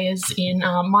NPL players in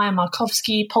Maya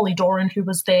Markovsky, Polly Doran, who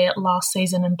was there last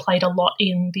season and played a lot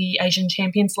in the Asian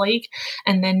Champions League,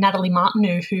 and then Natalie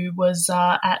Martineau, who was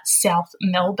at South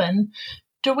Melbourne.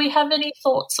 Do we have any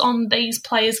thoughts on these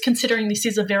players, considering this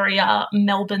is a very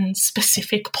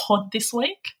Melbourne-specific pod this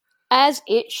week? As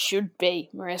it should be,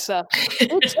 Marissa.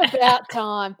 It's about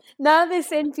time. None of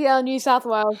this NPL New South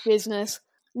Wales business.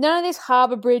 None of this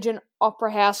Harbour Bridge and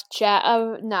Opera House chat.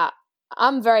 Nah,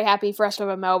 I'm very happy for us to have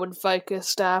a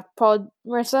Melbourne-focused pod,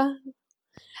 Marissa.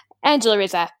 Angela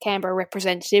is a Canberra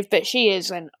representative, but she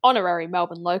is an honorary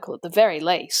Melbourne local at the very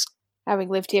least, having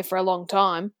lived here for a long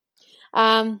time.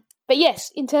 But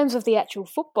yes, in terms of the actual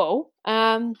football,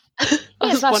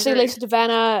 it's nice to see Lisa De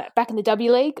Vanna back in the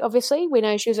W League, obviously. We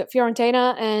know she was at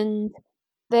Fiorentina, and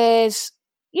there's,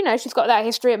 she's got that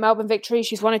history at Melbourne Victory.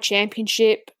 She's won a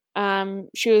championship.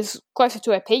 She was closer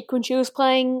to her peak when she was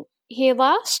playing here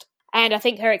last. And I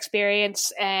think her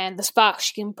experience and the spark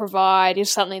she can provide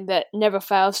is something that never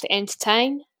fails to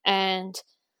entertain, and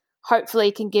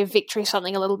hopefully can give Victory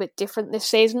something a little bit different this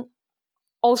season.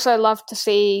 Also love to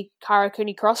see Kyra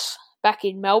Cooney-Cross back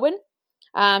in Melbourne.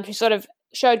 She sort of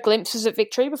showed glimpses of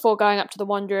Victory before going up to the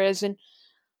Wanderers, and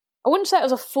I wouldn't say it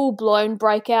was a full-blown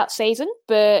breakout season,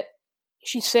 but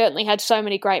she certainly had so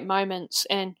many great moments,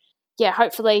 and yeah,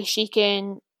 hopefully she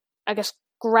can,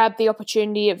 grab the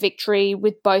opportunity at Victory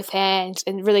with both hands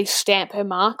and really stamp her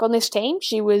mark on this team.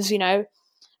 She was, a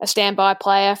standby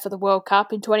player for the World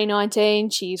Cup in 2019.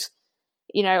 She's,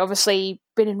 obviously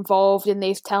been involved in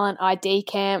these talent ID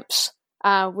camps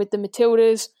with the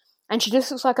Matildas, and she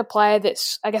just looks like a player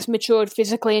that's, matured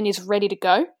physically and is ready to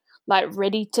go,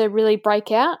 ready to really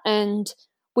break out. And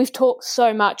we've talked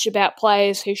so much about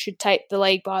players who should take the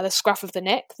league by the scruff of the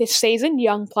neck this season,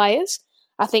 young players.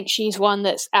 I think she's one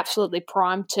that's absolutely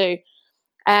primed to.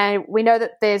 And we know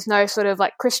that there's no sort of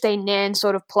Christine Nairn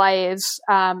sort of players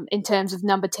in terms of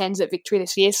number 10s at Victory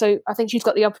this year. So I think she's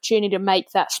got the opportunity to make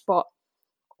that spot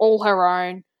all her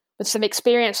own, with some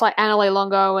experience like Annalie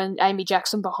Longo and Amy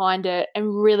Jackson behind her,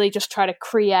 and really just try to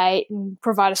create and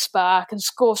provide a spark and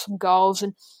score some goals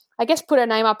and put her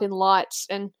name up in lights.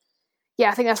 And yeah,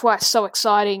 I think that's why it's so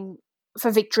exciting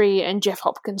for Victory and Jeff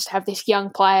Hopkins to have this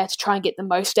young player to try and get the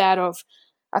most out of.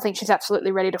 I think she's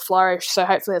absolutely ready to flourish, so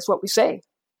hopefully that's what we see.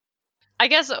 I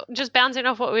guess just bouncing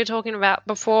off what we were talking about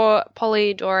before,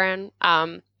 Polly Doran,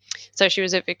 so she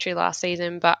was at Victory last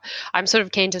season, but I'm sort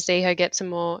of keen to see her get some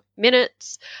more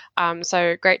minutes.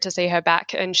 So great to see her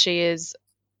back, and she is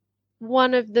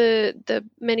one of the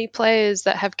many players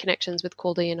that have connections with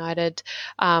Calder United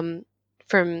from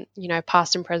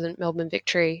past and present Melbourne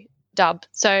Victory dub.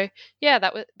 So yeah,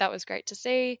 that was great to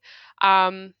see.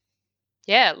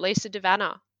 Lisa De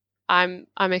Vanna, I'm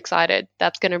excited.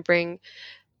 That's going to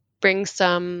bring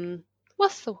some,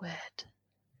 what's the word?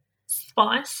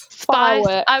 Spice.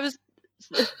 Fireworks.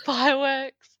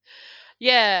 Fireworks.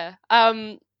 Yeah.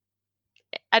 An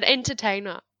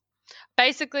entertainer.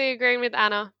 Basically agreeing with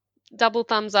Anna. Double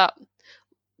thumbs up.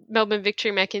 Melbourne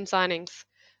Victory making signings.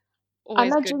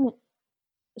 Always good.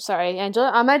 Sorry, Angela.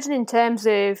 I imagine in terms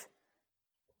of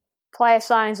player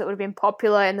signings that would have been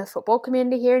popular in the football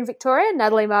community here in Victoria,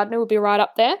 Natalie Martineau would be right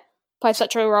up there. Played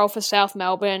such a role for South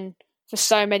Melbourne for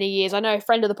so many years. I know a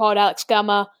friend of the pod, Alex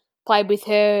Gummer, played with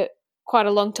her quite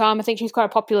a long time. I think she's quite a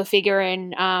popular figure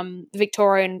in the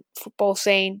Victorian football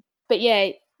scene. But yeah,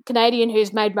 Canadian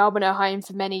who's made Melbourne her home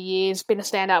for many years, been a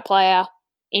standout player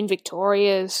in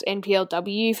Victoria's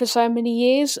NPLW for so many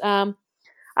years.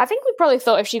 I think we probably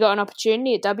thought if she got an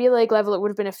opportunity at W League level, it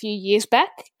would have been a few years back.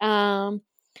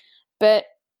 But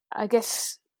I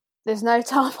guess there's no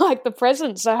time like the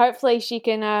present, so hopefully she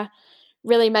can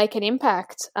really make an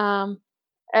impact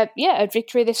at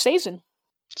Victory this season.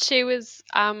 She was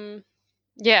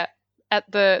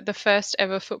at the first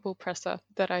ever football presser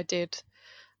that I did.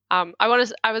 I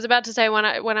was about to say when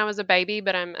I was a baby,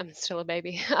 but I'm still a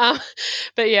baby.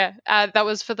 But yeah, that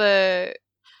was for the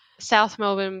South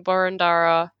Melbourne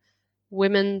Boroondara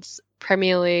Women's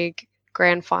Premier League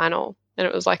Grand Final, and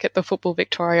it was at the Football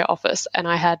Victoria office, and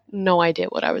I had no idea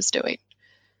what I was doing.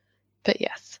 But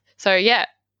yes, so yeah,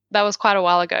 that was quite a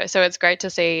while ago. So it's great to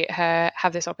see her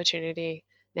have this opportunity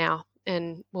now,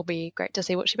 and will be great to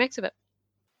see what she makes of it.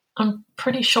 I'm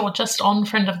pretty sure, just on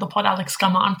friend of the pod, Alex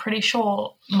Gummer, I'm pretty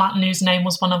sure Martinu's name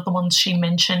was one of the ones she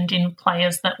mentioned in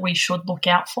players that we should look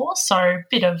out for. So a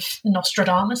bit of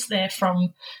Nostradamus there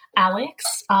from Alex.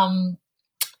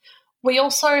 We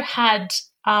also had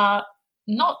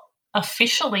not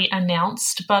officially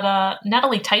announced, but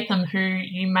Natalie Tatham, who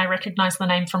you may recognise the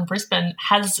name from Brisbane,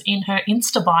 has in her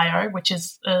Insta bio, which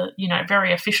is a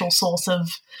very official source of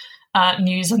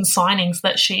news and signings,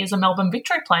 that she is a Melbourne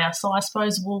Victory player. So I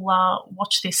suppose we'll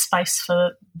watch this space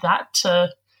for that to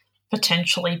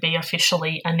potentially be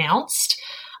officially announced.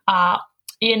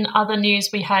 In other news,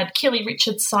 we had Keely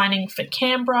Richards signing for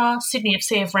Canberra. Sydney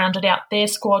FC have rounded out their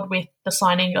squad with the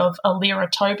signing of Alira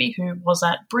Toby, who was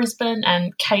at Brisbane,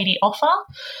 and Katie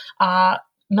Offa.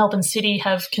 Melbourne City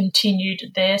have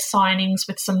continued their signings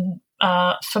with some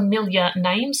familiar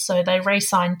names. So they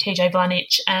re-signed TJ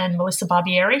Vlanich and Melissa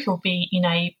Barbieri, who will be in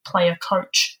a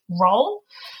player-coach role.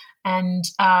 And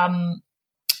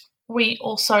we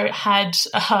also had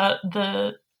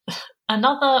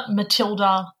another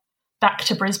Matilda back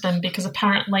to Brisbane, because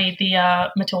apparently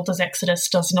the Matilda's exodus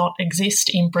does not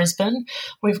exist in Brisbane.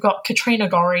 We've got Katrina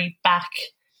Gorry back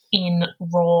in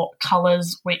raw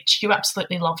colours, which you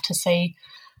absolutely love to see.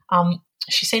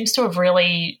 She seems to have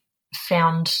really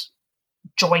found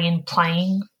joy in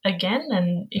playing again,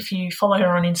 and if you follow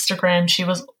her on Instagram, she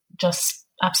was just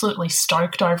absolutely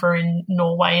stoked over in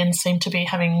Norway and seemed to be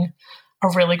having a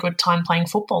really good time playing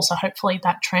football. So hopefully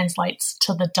that translates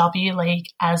to the W League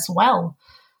as well.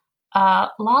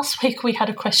 Last week we had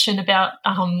a question about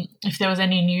if there was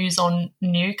any news on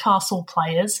Newcastle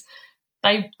players.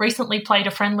 They recently played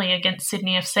a friendly against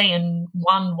Sydney FC and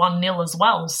won 1-0 as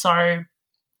well. So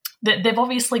they've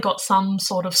obviously got some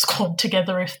sort of squad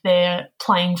together if they're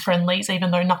playing friendlies,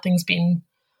 even though nothing's been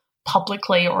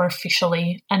publicly or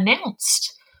officially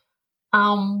announced.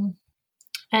 And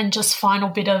just final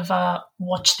bit of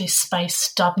watch this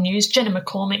space dub news. Jenna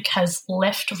McCormick has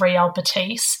left Real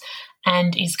Betis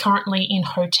and is currently in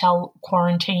hotel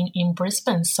quarantine in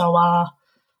Brisbane. So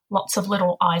lots of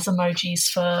little eyes emojis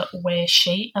for where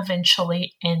she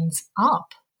eventually ends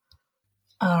up.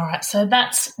 All right, so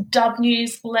that's dub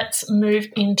news. Let's move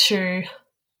into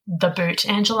the boot.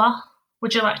 Angela,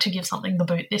 would you like to give something the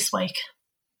boot this week?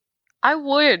 I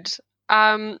would.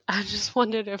 I just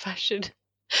wondered if I should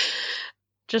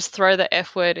just throw the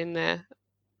F word in there,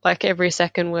 like every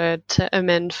second word, to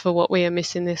amend for what we are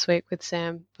missing this week with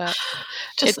Sam. But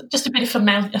just a bit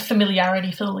of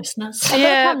familiarity for the listeners. They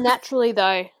don't come naturally,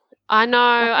 though. I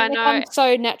know. They come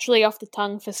so naturally off the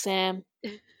tongue for Sam.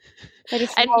 They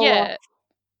just off.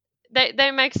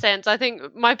 They make sense. I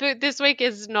think my boot this week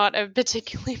is not a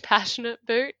particularly passionate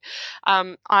boot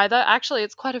either. Actually,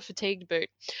 it's quite a fatigued boot.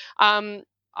 Why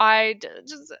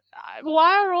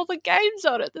are all the games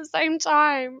on at the same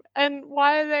time? And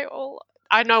why are they all...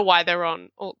 I know why they're on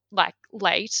like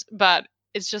late, but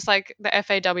it's just like the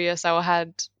FAWSL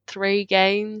had 3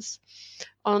 games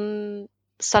on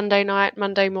Sunday night,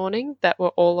 Monday morning that were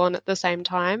all on at the same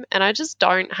time, and I just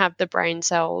don't have the brain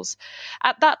cells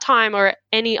at that time or at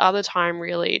any other time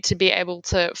really to be able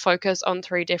to focus on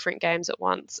 3 different games at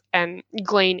once and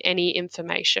glean any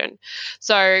information.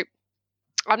 So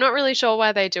I'm not really sure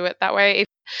why they do it that way.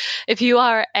 If you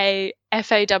are a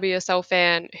FAWSL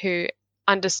fan who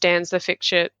understands the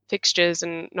fixtures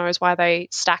and knows why they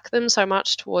stack them so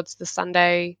much towards the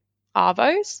Sunday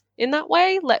arvos in that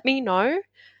way, let me know.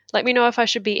 Let me know if I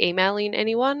should be emailing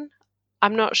anyone.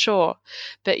 I'm not sure.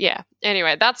 But yeah,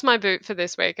 anyway, that's my boot for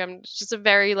this week. I'm just a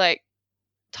very,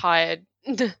 tired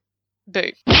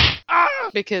boot.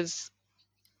 Because...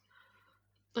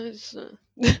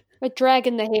 a drag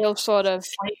in the heel sort of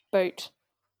boot.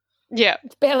 Yeah.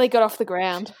 It's barely got off the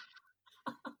ground.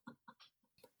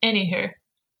 Anywho,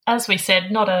 as we said,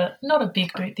 not a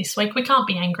big boot this week. We can't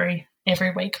be angry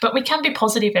every week, but we can be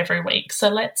positive every week. So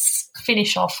let's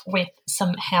finish off with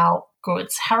some how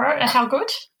goods. Harrow, a how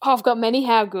good? Oh, I've got many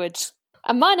how goods.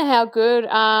 Mine are how good.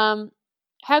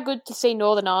 How good to see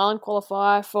Northern Ireland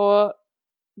qualify for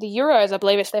the Euros. I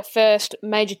believe it's their first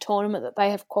major tournament that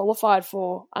they have qualified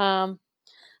for.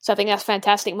 So I think that's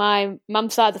fantastic. My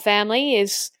mum's side of the family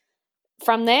is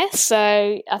from there, so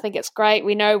I think it's great.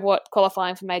 We know what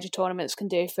qualifying for major tournaments can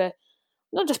do for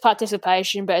not just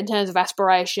participation, but in terms of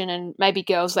aspiration, and maybe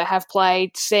girls that have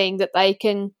played, seeing that they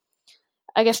can,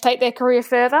 I guess, take their career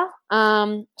further.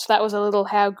 So that was a little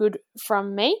how good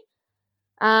from me.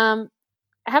 I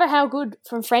had a how good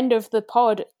from friend of the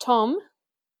pod, Tom,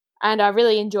 and I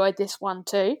really enjoyed this one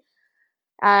too.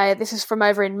 This is from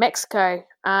over in Mexico,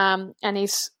 and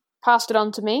he's passed it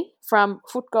on to me from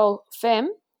Footgoal Femme,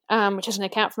 which is an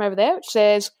account from over there, which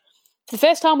says, for the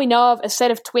first time we know of, a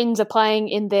set of twins are playing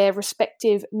in their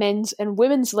respective men's and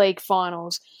women's league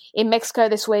finals. In Mexico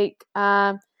this week,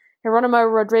 Geronimo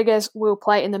Rodriguez will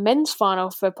play in the men's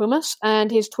final for Pumas,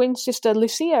 and his twin sister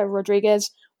Lucia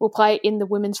Rodriguez will play in the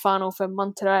women's final for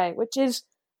Monterrey, which is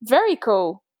very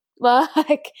cool.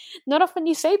 Like, not often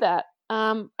you see that.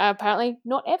 Apparently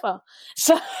not ever.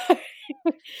 So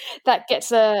that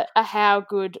gets a how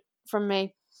good from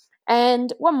me.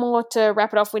 And one more to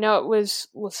wrap it off. We know it was,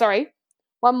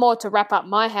 one more to wrap up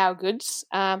my how goods.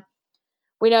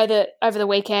 We know that over the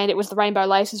weekend it was the Rainbow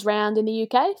Laces round in the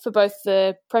UK for both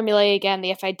the Premier League and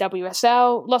the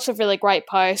FAWSL. Lots of really great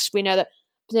posts. We know that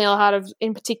Pernille Harder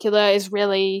in particular is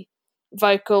really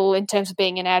vocal in terms of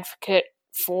being an advocate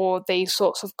for these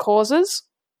sorts of causes.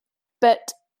 But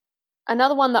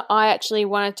another one that I actually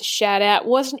wanted to shout out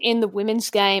wasn't in the women's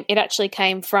game. It actually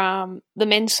came from the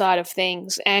men's side of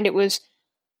things, and it was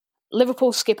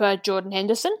Liverpool skipper Jordan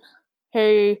Henderson,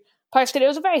 who posted, it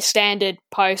was a very standard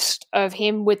post of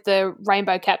him with the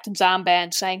Rainbow Captain's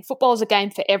armband saying, football is a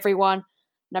game for everyone,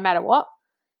 no matter what.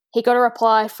 He got a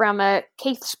reply from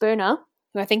Keith Spooner,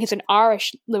 who I think is an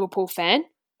Irish Liverpool fan,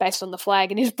 based on the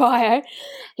flag in his bio.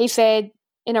 He said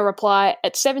in a reply,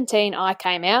 at 17 I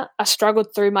came out. I struggled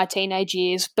through my teenage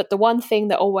years, but the one thing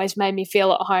that always made me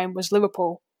feel at home was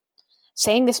Liverpool.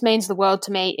 Seeing this means the world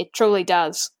to me, it truly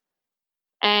does.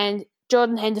 And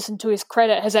Jordan Henderson, to his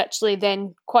credit, has actually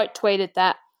then quote tweeted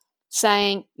that,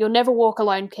 saying, "You'll never walk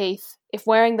alone, Keith. If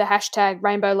wearing the hashtag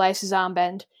Rainbow Laces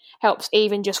armband helps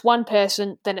even just one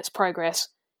person, then it's progress.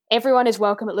 Everyone is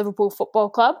welcome at Liverpool Football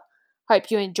Club. Hope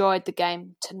you enjoyed the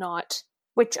game tonight."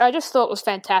 Which I just thought was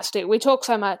fantastic. We talk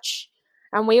so much,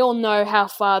 and we all know how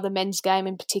far the men's game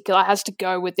in particular has to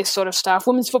go with this sort of stuff.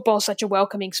 Women's football is such a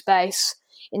welcoming space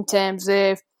in terms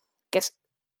of, I guess,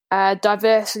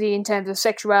 diversity, in terms of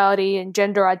sexuality and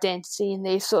gender identity and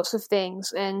these sorts of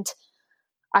things. And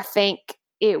I think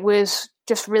it was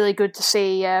just really good to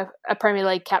see a Premier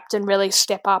League captain really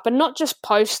step up and not just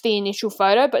post the initial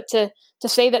photo, but to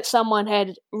see that someone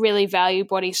had really valued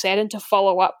what he said and to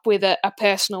follow up with a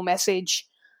personal message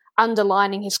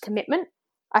underlining his commitment.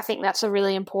 I think that's a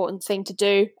really important thing to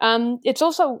do. It's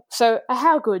also a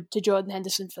how good to Jordan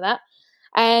Henderson for that.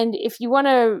 And if you want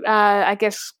to, I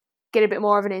guess, get a bit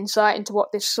more of an insight into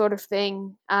what this sort of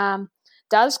thing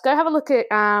does, go have a look at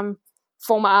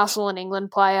former Arsenal and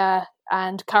England player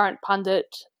and current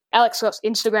pundit Alex Scott's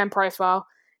Instagram profile,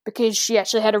 because she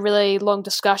actually had a really long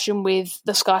discussion with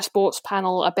the Sky Sports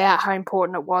panel about how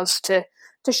important it was to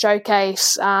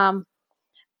showcase,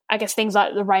 I guess, things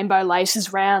like the Rainbow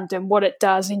Laces round and what it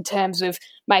does in terms of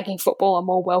making football a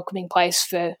more welcoming place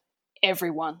for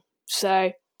everyone.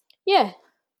 So, yeah,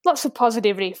 lots of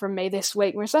positivity from me this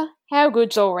week, Marissa. How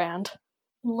good's all round?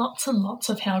 Lots and lots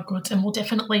of how goods, and we'll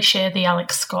definitely share the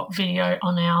Alex Scott video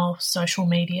on our social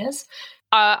medias.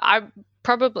 I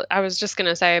was just going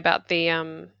to say about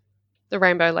the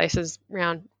Rainbow Laces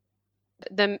round.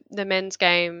 The men's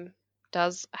game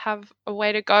does have a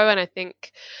way to go, and I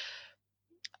think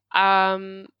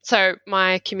so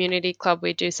my community club,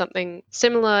 we do something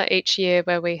similar each year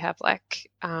where we have like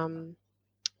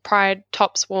pride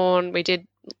tops worn. We did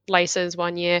laces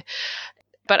one year.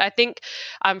 But I think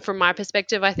from my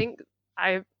perspective, I think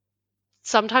I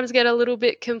sometimes get a little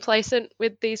bit complacent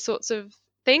with these sorts of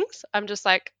things. I'm just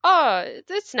like, oh,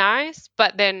 it's nice.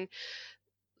 But then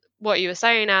what you were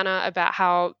saying, Anna, about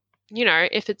how, you know,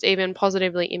 if it's even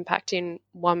positively impacting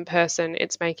one person,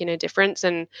 it's making a difference.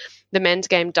 And the men's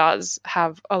game does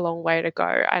have a long way to go.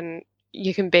 And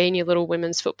you can be in your little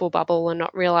women's football bubble and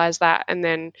not realize that. And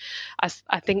then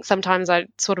I think sometimes I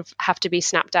sort of have to be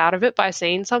snapped out of it by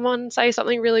seeing someone say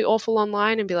something really awful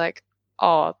online and be like,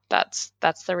 oh, that's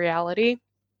the reality.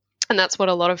 And that's what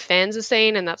a lot of fans are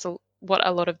seeing, and that's what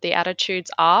a lot of the attitudes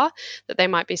are that they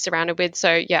might be surrounded with.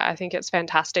 So, yeah, I think it's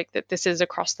fantastic that this is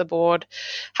across the board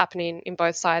happening in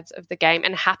both sides of the game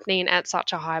and happening at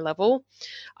such a high level.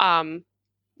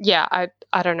 Yeah, I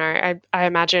don't know. I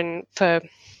imagine for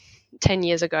 10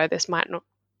 years ago, this might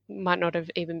not have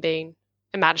even been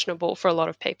imaginable for a lot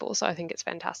of people. So I think it's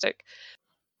fantastic.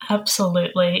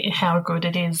 Absolutely. How good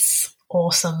it is.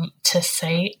 Awesome to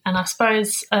see. And I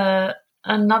suppose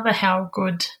another how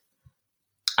good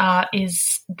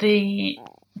is the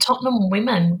Tottenham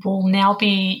women will now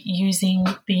be using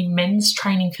the men's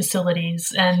training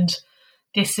facilities. And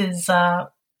this is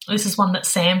one that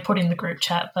Sam put in the group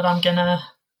chat, but I'm going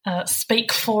to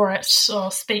speak for it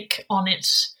or speak on it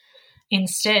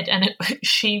instead. And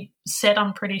she said,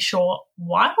 I'm pretty sure,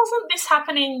 why wasn't this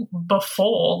happening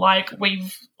before? Like,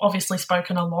 we've obviously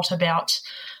spoken a lot about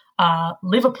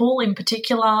Liverpool in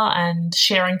particular, and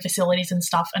sharing facilities and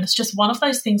stuff. And it's just one of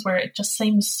those things where it just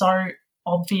seems so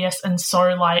obvious and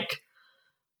so like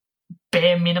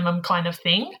bare minimum kind of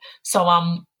thing. So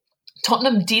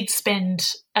Tottenham did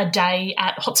spend a day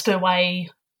at Hotspur Way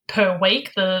per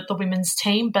week, the women's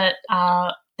team, but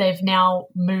they've now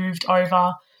moved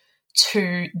over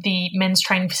to the men's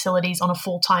training facilities on a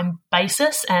full-time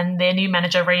basis, and their new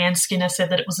manager, Rhianne Skinner, said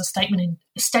that it was a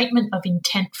statement of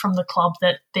intent from the club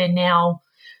that they're now,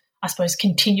 I suppose,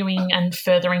 continuing and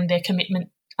furthering their commitment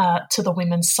to the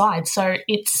women's side. So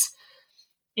it's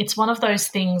one of those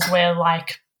things where,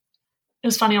 like, it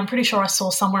was funny, I'm pretty sure I saw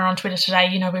somewhere on Twitter today,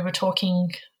 you know, we were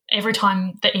talking, every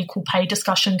time the equal pay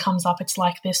discussion comes up, it's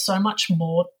like there's so much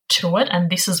more to it, and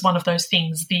this is one of those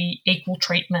things, the equal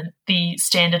treatment, the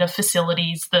standard of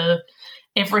facilities, the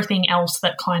everything else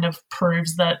that kind of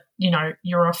proves that, you know,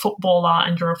 you're a footballer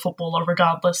and you're a footballer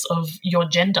regardless of your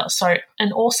gender. So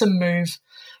an awesome move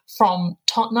from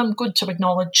Tottenham. Good to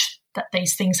acknowledge that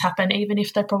these things happen, even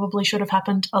if they probably should have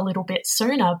happened a little bit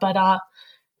sooner. But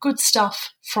good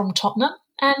stuff from Tottenham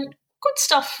and good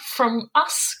stuff from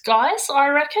us, guys. I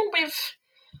reckon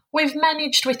we've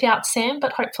managed without Sam,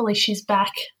 but hopefully she's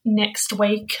back next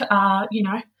week, you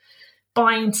know,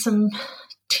 buying some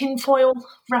tinfoil,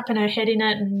 wrapping her head in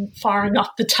it and firing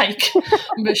up the take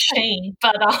machine.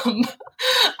 But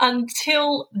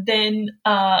until then,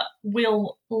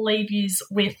 we'll leave you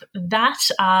with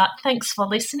that. Thanks for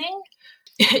listening.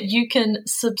 You can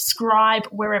subscribe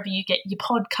wherever you get your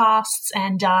podcasts,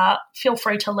 and feel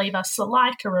free to leave us a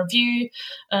like, a review,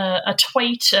 a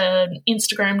tweet, an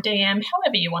Instagram DM,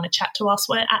 however you want to chat to us.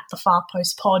 We're at the Far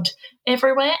Post Pod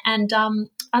everywhere. And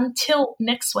until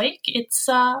next week,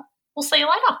 we'll see you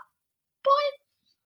later. Bye.